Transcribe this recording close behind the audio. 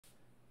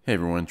Hey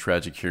everyone,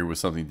 Tragic here with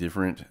something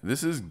different.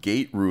 This is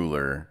Gate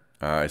Ruler.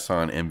 I saw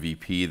on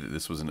MVP that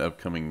this was an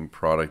upcoming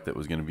product that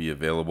was going to be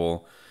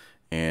available,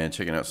 and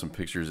checking out some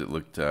pictures, it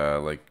looked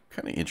like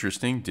kind of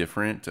interesting,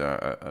 different.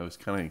 I was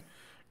kind of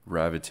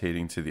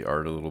gravitating to the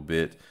art a little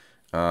bit.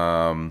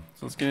 So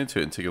let's get into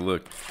it and take a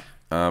look.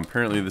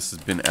 Apparently this has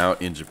been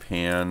out in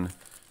Japan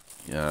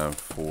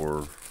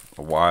for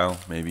a while,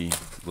 maybe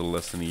a little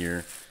less than a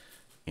year,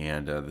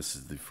 and this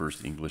is the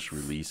first English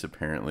release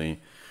apparently.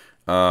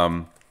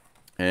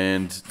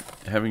 And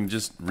having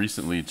just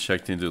recently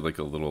checked into like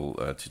a little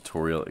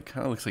tutorial, it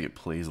kind of looks like it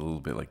plays a little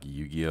bit like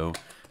Yu-Gi-Oh!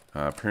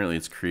 Apparently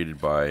it's created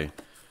by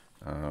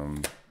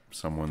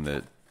someone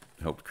that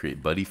helped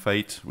create Buddy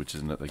Fight, which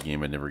is a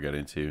game I never got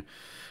into.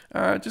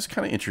 Just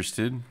kind of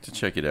interested to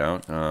check it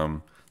out.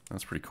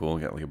 That's pretty cool.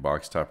 Got like a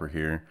box topper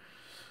here.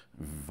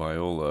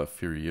 Viola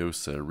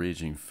Furiosa,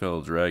 Raging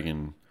Fell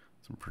Dragon.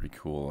 Some pretty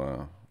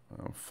cool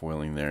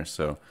foiling there.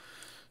 So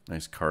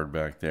nice card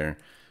back there.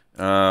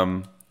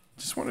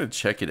 Just wanted to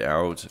check it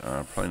out.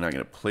 Probably not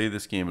going to play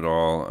this game at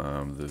all.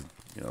 The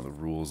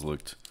rules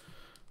looked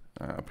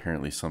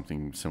apparently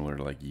something similar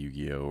to like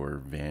Yu-Gi-Oh or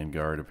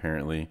Vanguard.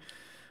 Apparently,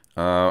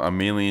 I'm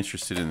mainly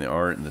interested in the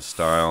art and the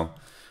style.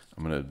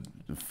 I'm gonna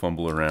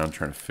fumble around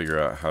trying to figure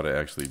out how to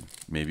actually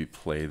maybe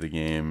play the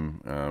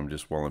game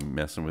just while I'm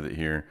messing with it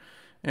here,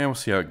 and we'll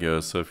see how it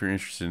goes. So if you're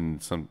interested in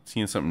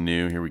seeing something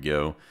new, here we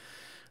go.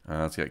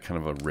 It's got kind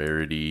of a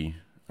rarity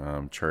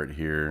chart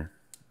here.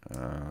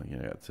 You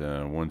got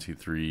 1, 2,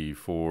 3,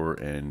 4,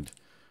 and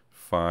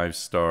 5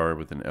 star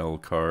with an L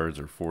cards,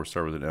 or 4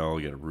 star with an L.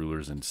 You got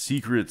rulers and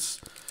secrets.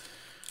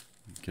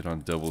 Get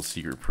on double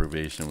secret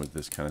probation with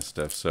this kind of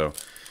stuff. So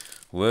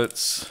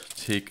let's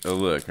take a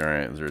look. All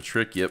right, is there a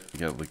trick? Yep, you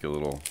got like a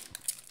little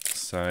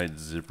side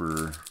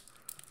zipper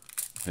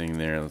thing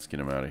there. Let's get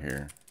him out of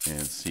here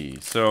and see.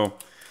 So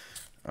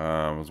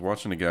I was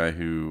watching a guy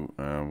who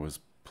was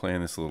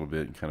playing this a little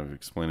bit and kind of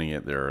explaining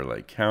it. There are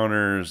like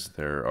counters,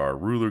 there are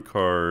ruler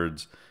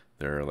cards,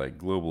 there are like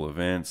global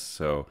events.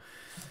 So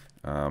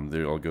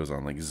there all goes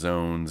on like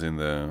zones on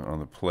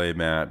the play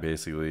mat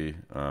basically.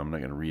 I'm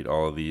not gonna read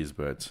all of these,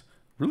 but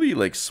really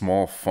like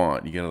small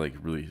font. You gotta like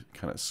really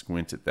kind of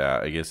squint at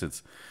that. I guess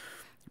it's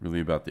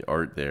really about the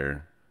art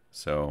there.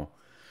 So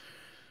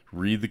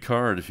read the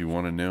card if you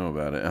want to know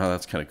about it. Oh,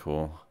 that's kind of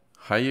cool.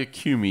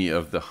 Hayakumi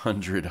of the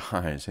 100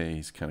 Eyes. Hey,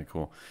 he's kind of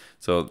cool.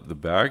 So the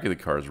back of the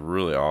card is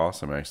really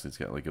awesome. Actually, it's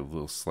got like a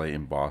little slight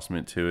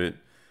embossment to it.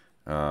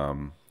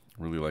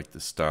 Really like the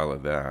style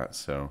of that.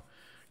 So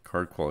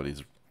card quality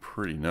is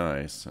pretty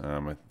nice.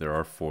 There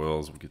are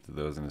foils. We'll get to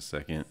those in a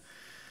second.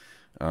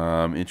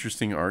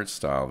 Interesting art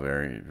style.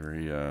 Very,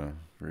 very,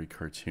 very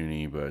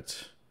cartoony,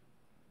 but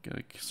got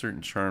a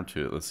certain charm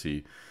to it. Let's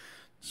see.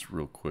 Just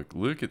real quick,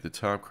 look at the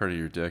top card of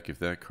your deck. If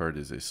that card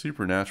is a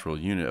supernatural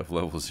unit of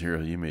level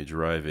 0, you may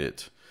drive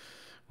it,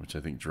 which I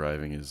think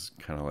driving is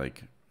kind of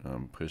like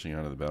pushing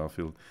onto the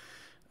battlefield.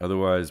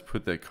 Otherwise,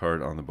 put that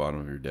card on the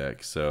bottom of your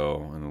deck.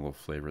 So, and a little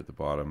flavor at the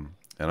bottom.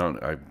 I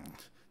don't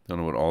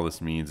know what all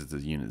this means. It's a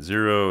unit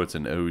 0. It's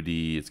an OD.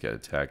 It's got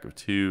attack of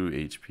 2,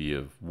 HP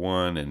of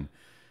 1, and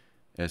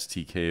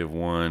STK of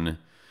 1.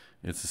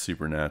 It's a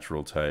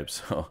supernatural type.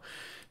 So,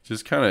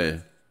 just kind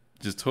of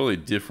just totally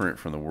different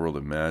from the world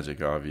of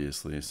Magic,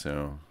 obviously.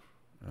 So,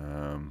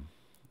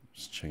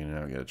 just checking it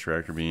out. Got a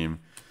Tractor Beam.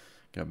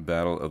 Got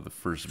Battle of the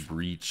First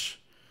Breach.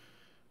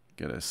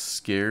 Got a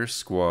Scare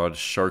Squad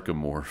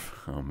Sharkamorph.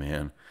 Oh,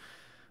 man.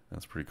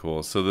 That's pretty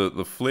cool. So,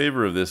 the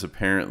flavor of this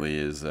apparently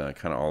is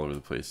kind of all over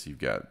the place. You've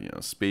got,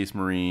 Space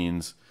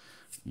Marines.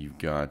 You've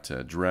got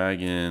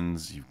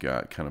dragons. You've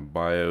got kind of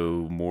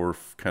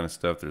biomorph kind of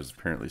stuff. There's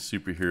apparently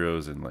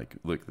superheroes. And, like,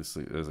 look,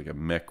 there's like a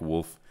mech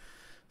wolf.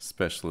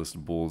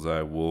 Specialist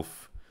Bullseye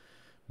Wolf,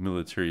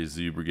 Military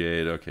Zoo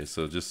Brigade. Okay,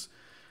 so just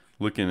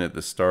looking at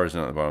the stars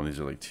down at the bottom,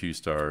 these are like 2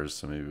 stars,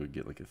 so maybe we'll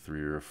get like a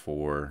 3 or a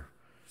 4.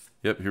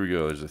 Yep, here we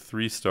go. There's a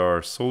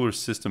 3-star Solar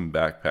System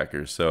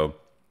Backpacker. So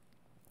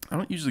I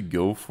don't usually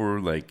go for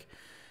like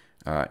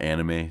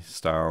anime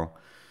style,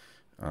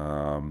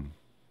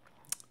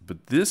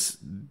 but this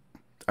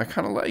I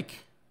kind of like.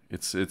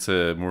 It's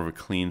a more of a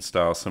clean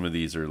style. Some of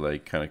these are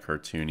like kind of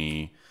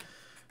cartoony.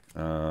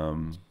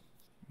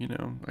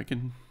 I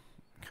can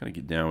kind of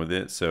get down with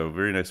it. So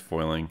very nice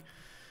foiling.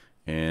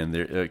 And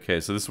there, okay,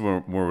 so this is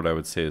more what I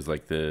would say is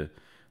like the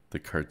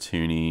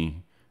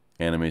cartoony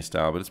anime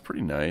style, but it's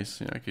pretty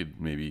nice. I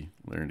could maybe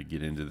learn to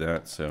get into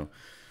that. So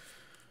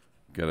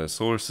got a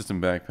Solar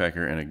System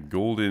Backpacker and a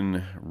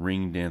Golden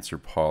Ring Dancer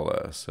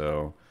Paula.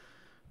 So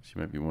she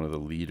might be one of the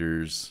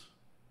leaders.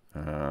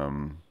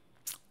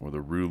 Or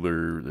the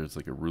ruler. There's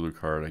like a ruler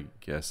card, I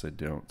guess. I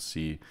don't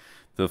see.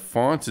 The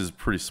font is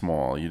pretty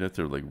small. You'd have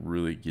to like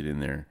really get in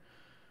there.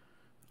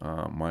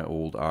 My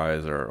old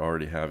eyes are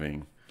already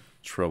having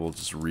trouble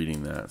just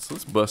reading that. So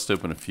let's bust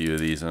open a few of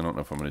these. I don't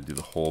know if I'm going to do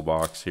the whole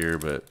box here,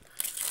 but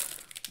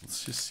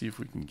let's just see if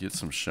we can get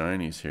some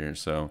shinies here.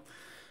 So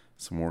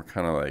some more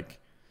kind of like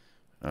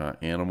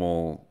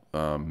animal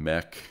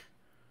mech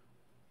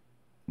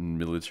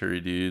military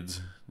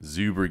dudes.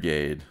 Zoo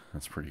Brigade.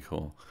 That's pretty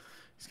cool.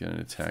 He's got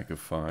an attack of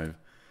 5.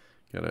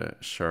 Got a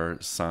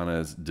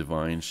Sana's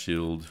Divine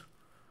Shield.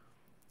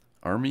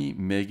 Army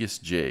Magus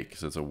Jake,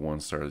 so that's a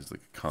 1-star. It's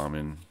like a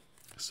common.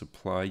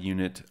 Supply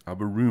Unit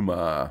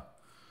Aburuma.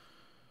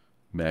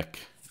 Mech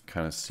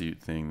kind of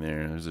suit thing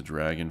there. There's a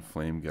Dragon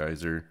Flame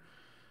Geyser.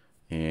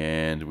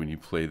 And when you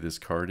play this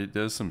card, it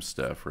does some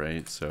stuff,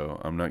 right?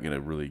 So I'm not going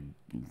to really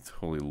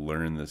totally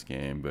learn this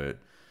game, but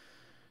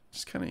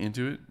just kind of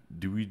into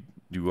it.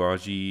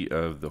 Duaji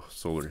of the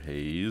Solar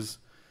Haze.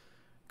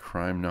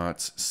 Crime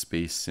Knots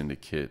Space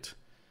Syndicate.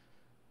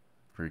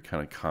 Very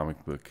kind of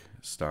comic book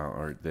style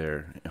art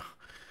there.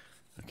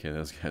 Okay,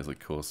 those guys look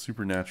cool.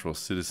 Supernatural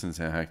Citizens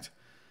Act.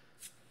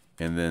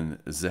 And then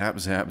Zap,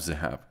 Zap,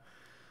 Zap.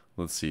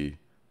 Let's see.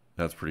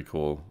 That's pretty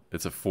cool.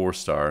 It's a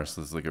 4-star,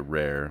 so it's like a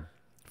rare.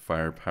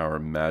 Firepower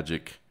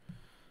Magic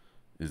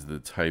is the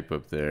type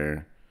up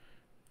there.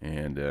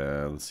 And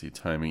let's see.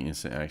 Timing,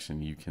 instant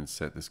action. You can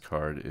set this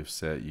card. If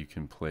set, you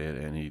can play it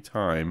at any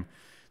time.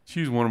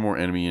 Choose one or more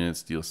enemy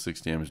units. Deal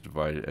 6 damage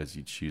divided as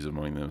you choose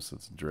among them. So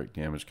it's a direct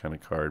damage kind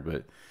of card.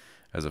 But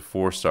as a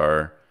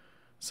 4-star,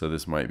 so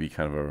this might be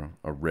kind of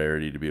a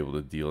rarity to be able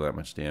to deal that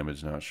much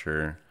damage. Not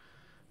sure.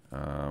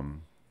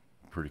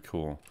 Pretty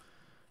cool.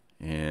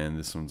 And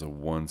this one's a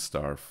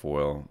 1-star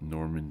foil.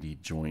 Normandy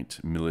Joint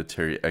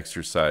Military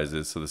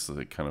Exercises. So this is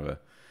like kind of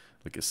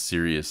a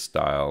serious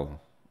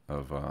style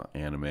of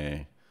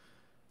anime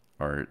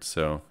art.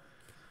 So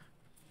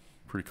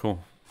pretty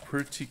cool.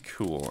 Pretty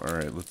cool. All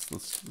right,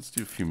 let's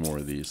do a few more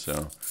of these.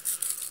 So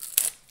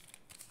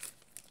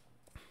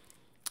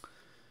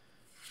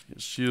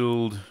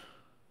Shield,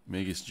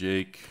 Magus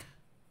Jake,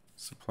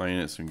 supply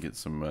units, so we can get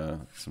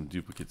some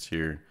duplicates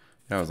here.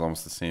 That was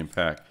almost the same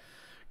pack.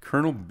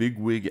 Colonel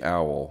Bigwig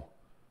Owl.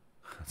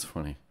 That's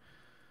funny.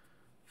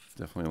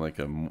 Definitely like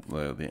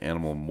the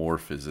animal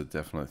morph is a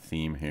definite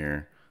theme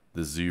here.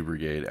 The Zoo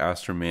Brigade,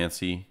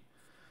 Astromancy,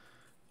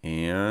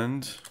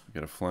 and we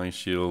got a Flying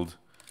Shield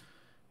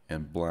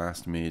and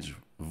Blast Mage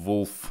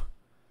Wolf.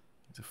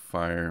 It's a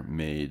Fire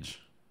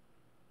Mage,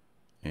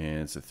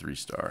 and it's a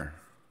 3-star.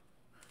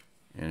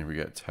 And we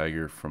got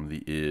Tiger from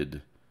the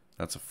Id.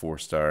 That's a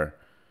 4-star.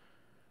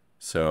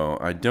 So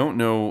I don't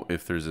know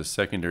if there's a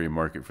secondary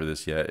market for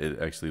this yet.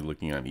 It actually,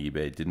 looking on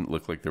eBay, didn't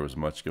look like there was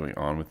much going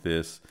on with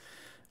this.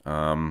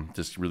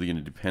 Just really going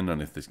to depend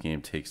on if this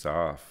game takes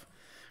off,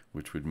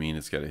 which would mean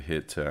it's got to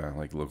hit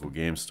like local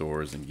game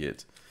stores and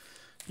get,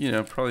 you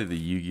know, probably the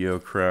Yu-Gi-Oh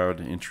crowd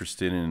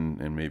interested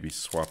in maybe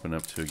swapping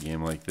up to a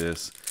game like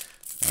this,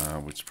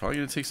 which is probably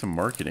going to take some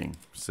marketing.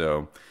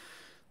 So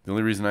the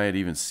only reason I had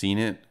even seen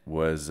it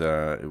was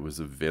it was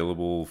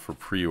available for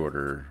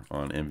pre-order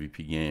on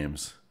MVP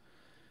Games.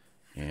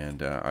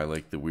 And I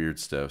like the weird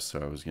stuff,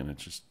 so I was going to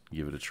just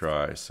give it a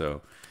try.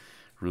 So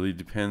really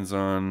depends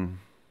on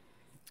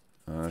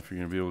if you're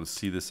going to be able to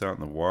see this out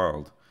in the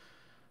wild.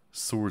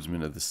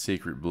 Swordsman of the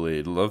Sacred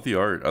Blade. Love the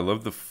art. I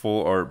love the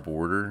full art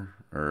border.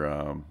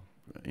 Or,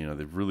 you know,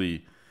 they've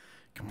really,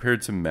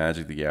 compared to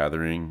Magic the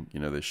Gathering, you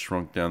know, they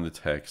shrunk down the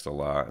text a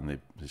lot. And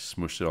they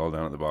smushed it all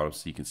down at the bottom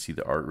so you can see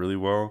the art really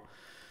well.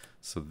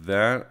 So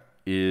that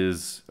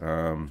is,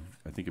 I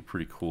think, a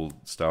pretty cool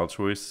style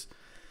choice,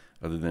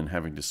 other than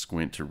having to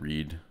squint to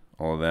read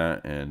all of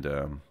that.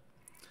 And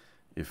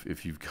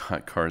if you've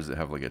got cards that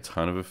have like a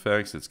ton of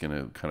effects, it's going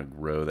to kind of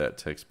grow that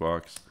text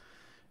box.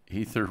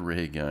 Aether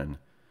Ray Gun.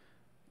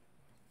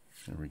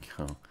 There we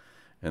go.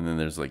 And then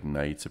there's like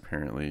Knights,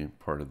 apparently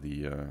part of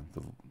the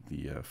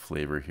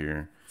flavor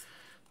here.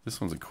 This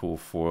one's a cool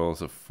foil.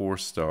 It's a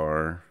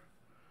 4-star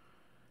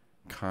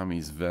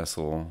Kami's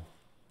Vessel,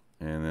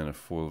 and then a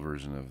foil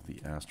version of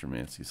the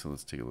Astromancy. So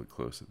let's take a look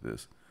close at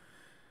this.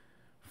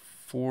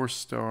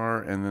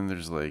 4-star, and then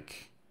there's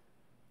like,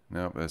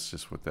 nope, that's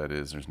just what that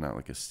is. There's not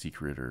like a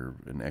secret or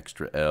an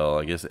extra L.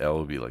 I guess L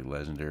would be like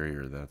legendary,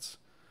 or that's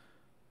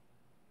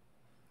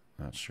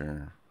not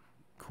sure.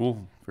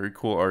 Cool, very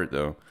cool art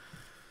though.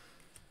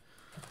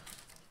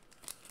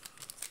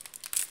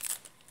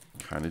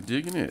 Kind of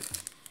digging it.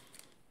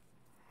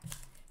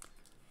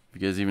 Have you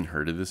guys even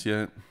heard of this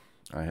yet?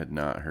 I had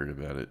not heard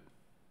about it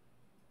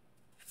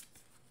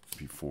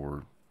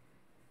before.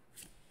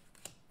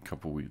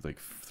 Couple weeks, like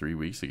 3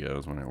 weeks ago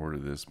is when I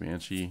ordered this.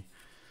 Banshee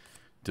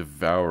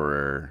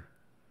Devourer.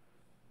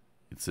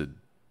 It's a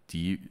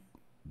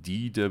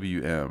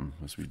DWM.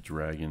 Must be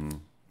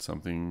dragon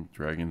something.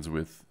 Dragons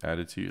with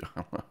attitude.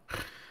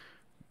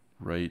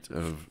 Right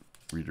of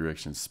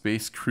redirection.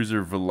 Space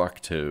Cruiser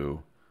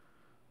Velocto.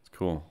 It's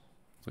cool.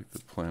 It's like the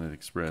Planet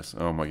Express.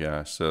 Oh my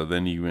gosh. So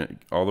then you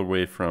went all the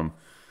way from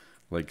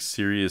like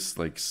serious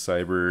like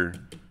cyber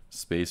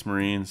space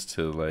marines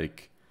to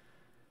like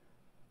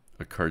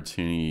a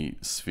cartoony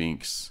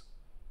Sphinx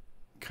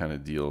kind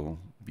of deal,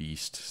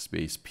 beast,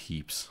 space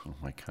peeps. Oh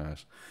my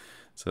gosh.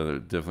 So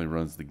that definitely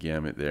runs the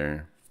gamut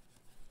there.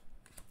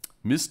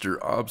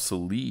 Mr.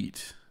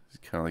 Obsolete.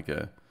 He's kind of like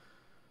a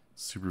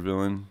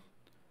supervillain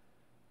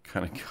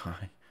kind of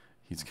guy.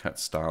 He's got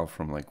style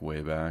from like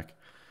way back.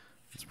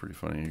 It's pretty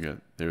funny.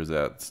 There's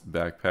that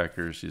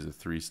backpacker. She's a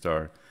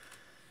 3-star.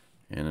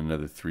 And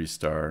another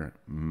 3-star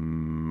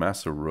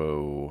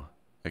Masaro.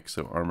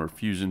 Exo Armor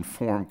Fusion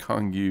Form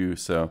Kangyu.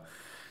 So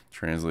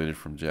translated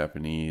from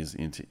Japanese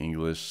into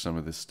English. Some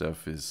of this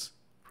stuff is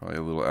probably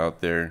a little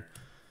out there,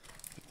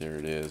 but there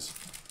it is.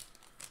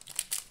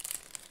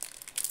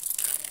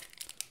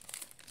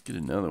 Let's get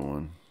another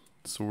one.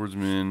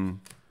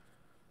 Swordsman,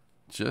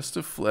 just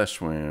a flesh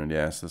wound.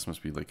 Yes, this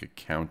must be like a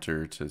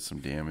counter to some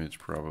damage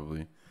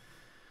probably.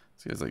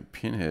 This guy's like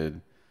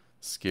Pinhead,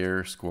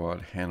 Scare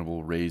Squad,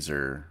 Hannibal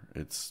Razor.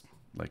 It's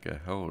like a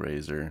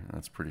Hellraiser.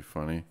 That's pretty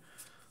funny.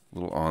 A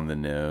little on the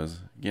nose.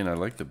 Again, I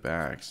like the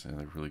backs. They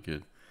look really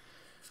good.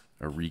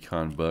 A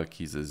Recon Buck.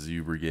 He's a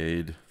Zoo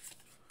Brigade.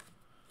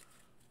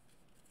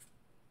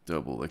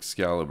 Double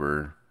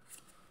Excalibur.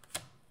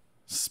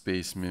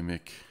 Space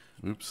Mimic.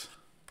 Oops.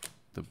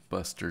 The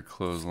Buster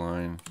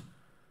Clothesline.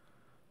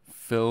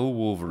 Fell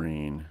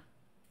Wolverine.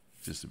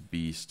 Just a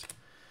beast.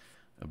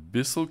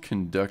 Abyssal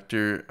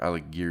Conductor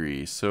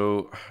Alighieri.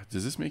 So,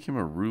 does this make him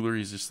a ruler?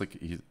 He's just like...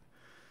 I'm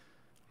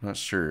not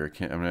sure.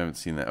 I haven't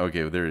seen that.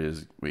 Okay, well, there it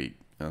is. Wait.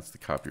 That's the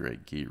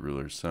copyright gate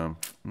ruler. So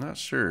I'm not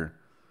sure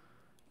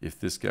if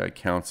this guy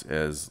counts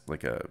as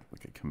like a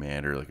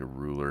commander, like a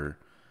ruler.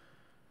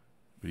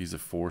 But he's a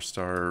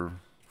 4-star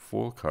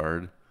foil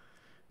card,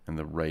 and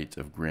the Rite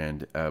of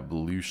Grand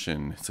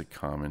Ablution. It's a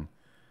common.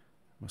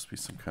 Must be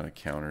some kind of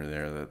counter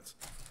there. That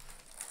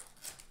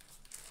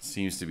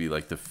seems to be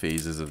like the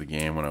phases of the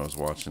game when I was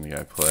watching the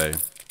guy play.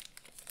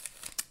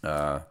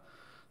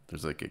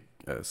 There's like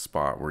a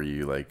spot where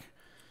you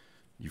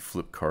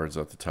flip cards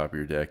off the top of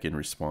your deck in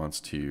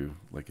response to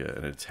like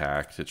an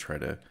attack to try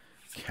to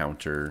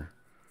counter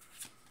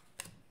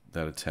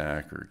that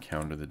attack or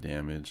counter the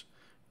damage.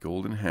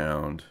 Golden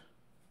Hound.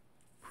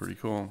 Pretty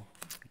cool.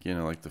 Again,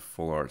 I like the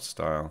full art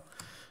style.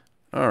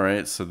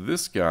 Alright, so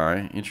this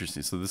guy,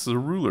 interesting. So this is a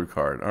ruler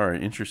card.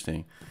 Alright,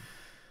 interesting.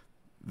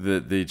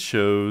 That they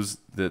chose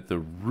that the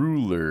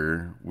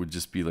ruler would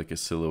just be like a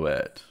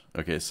silhouette.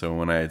 Okay, so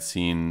when I had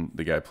seen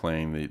the guy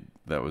playing,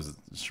 that was,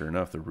 sure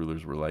enough, the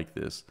rulers were like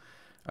this.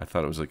 I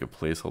thought it was like a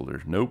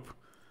placeholder. Nope.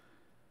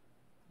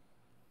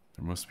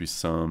 There must be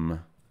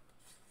some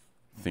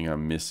thing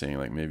I'm missing.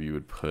 Like maybe you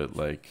would put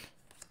like,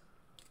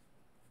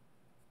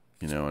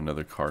 you know,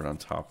 another card on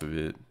top of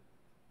it.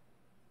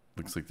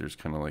 Looks like there's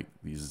kind of like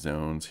these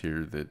zones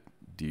here that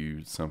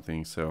do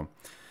something. So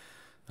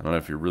I don't know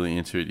if you're really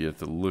into it. You have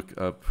to look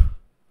up.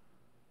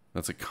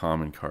 That's a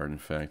common card, in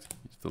fact.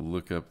 You have to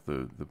look up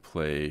the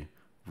play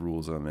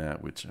rules on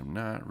that, which I'm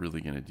not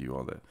really going to do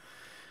all that.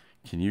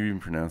 Can you even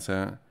pronounce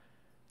that?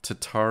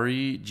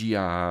 Tatari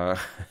Gia.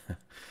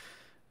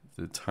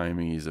 The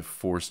timing is a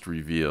forced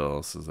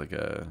reveal. So it's like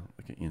an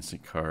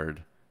instant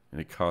card, and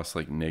it costs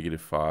like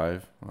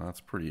 -5. Well, that's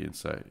pretty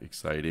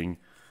exciting.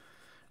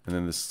 And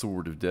then the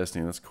Sword of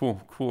Destiny. That's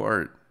cool. Cool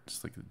art.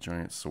 Just like a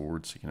giant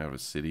sword, so you can have a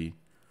city.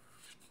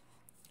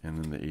 And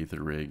then the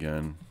Aether Ray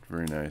gun.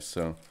 Very nice.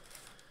 So,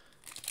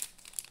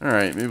 all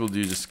right, maybe we'll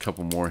do just a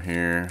couple more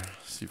here.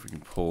 See if we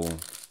can pull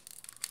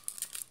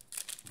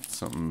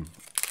something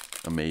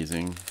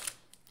amazing,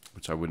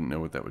 which I wouldn't know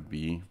what that would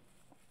be.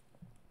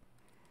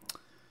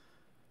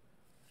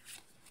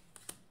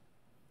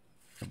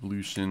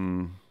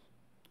 Evolution,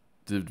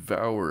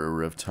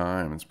 Devourer of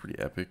Time. It's pretty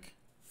epic.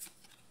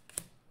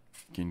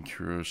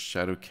 Genkuro's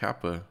Shadow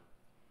Kappa.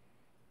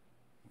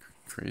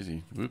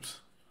 Crazy.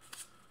 Whoops.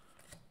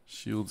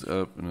 Shields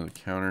up, another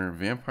counter.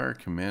 Vampire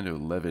Commando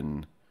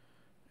 11.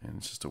 And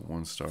it's just a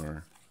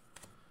 1-star.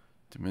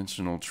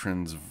 Dimensional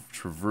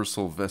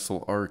Traversal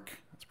Vessel Arc.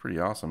 That's pretty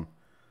awesome.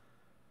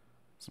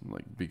 Some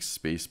like big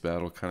space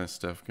battle kind of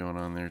stuff going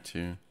on there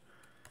too.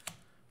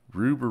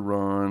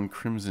 Ruberon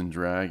Crimson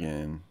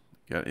Dragon.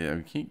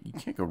 Yeah, you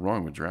can't go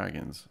wrong with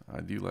dragons.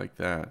 I do like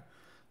that.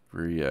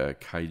 Very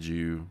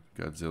kaiju,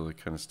 Godzilla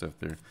kind of stuff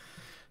there.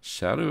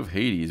 Shadow of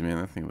Hades, man,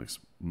 that thing looks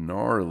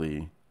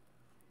gnarly.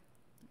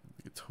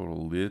 Like a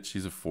total lich.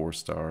 She's a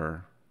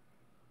 4-star.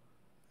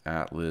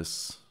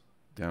 Atlas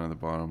down at the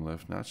bottom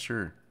left. Not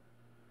sure.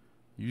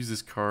 Use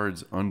this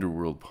card's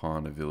Underworld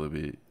Pawn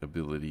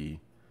ability.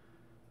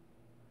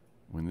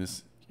 When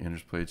this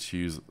enters play,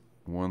 choose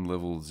 1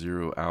 level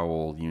 0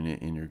 owl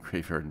unit in your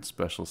graveyard and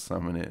special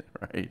summon it,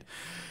 right?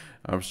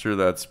 I'm sure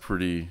that's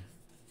pretty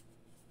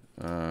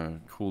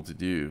cool to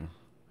do.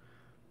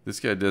 This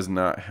guy does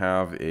not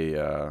have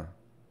a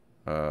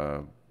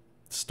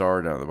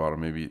star down at the bottom.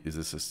 Maybe, is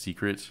this a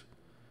secret?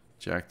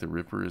 Jack the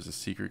Ripper is a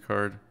secret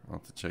card. I'll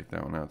have to check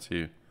that one out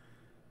too.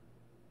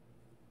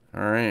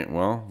 Alright,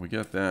 well, we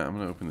got that. I'm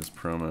going to open this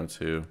promo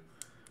too.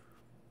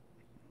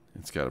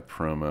 It's got a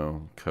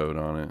promo code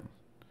on it.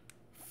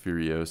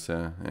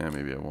 Furiosa. Yeah,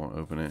 maybe I won't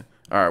open it.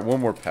 Alright, one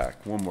more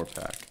pack. One more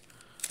pack.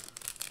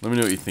 Let me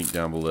know what you think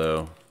down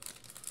below.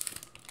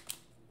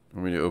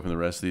 Want me to open the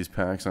rest of these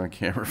packs on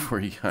camera for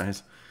you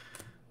guys?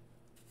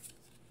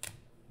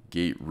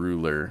 Gate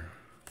Ruler.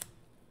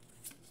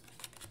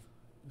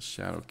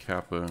 Shadow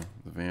Kappa.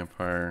 The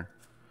Vampire.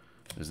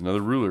 There's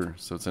another ruler,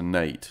 so it's a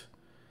knight.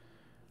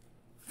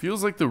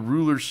 Feels like the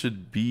ruler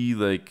should be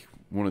like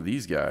one of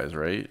these guys,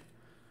 right?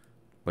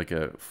 Like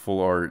a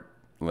full art,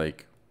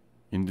 like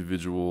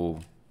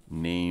individual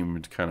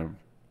named kind of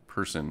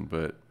person,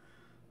 but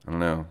I don't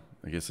know.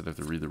 I guess I'd have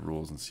to read the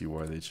rules and see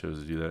why they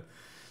chose to do that.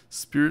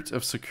 Spirit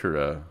of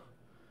Sakura.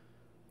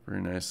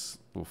 Very nice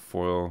little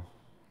foil.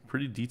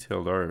 Pretty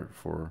detailed art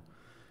for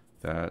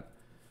that.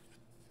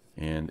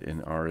 And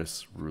an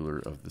Aris, Ruler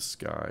of the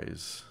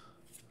Skies.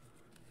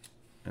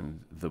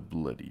 And the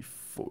Bloody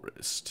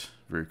Forest.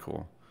 Very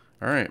cool.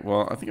 All right,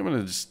 well, I think I'm going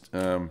to just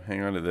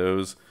hang on to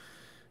those.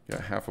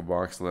 Got half a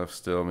box left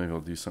still. Maybe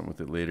I'll do something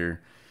with it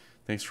later.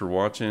 Thanks for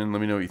watching.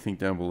 Let me know what you think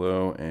down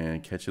below,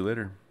 and catch you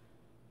later.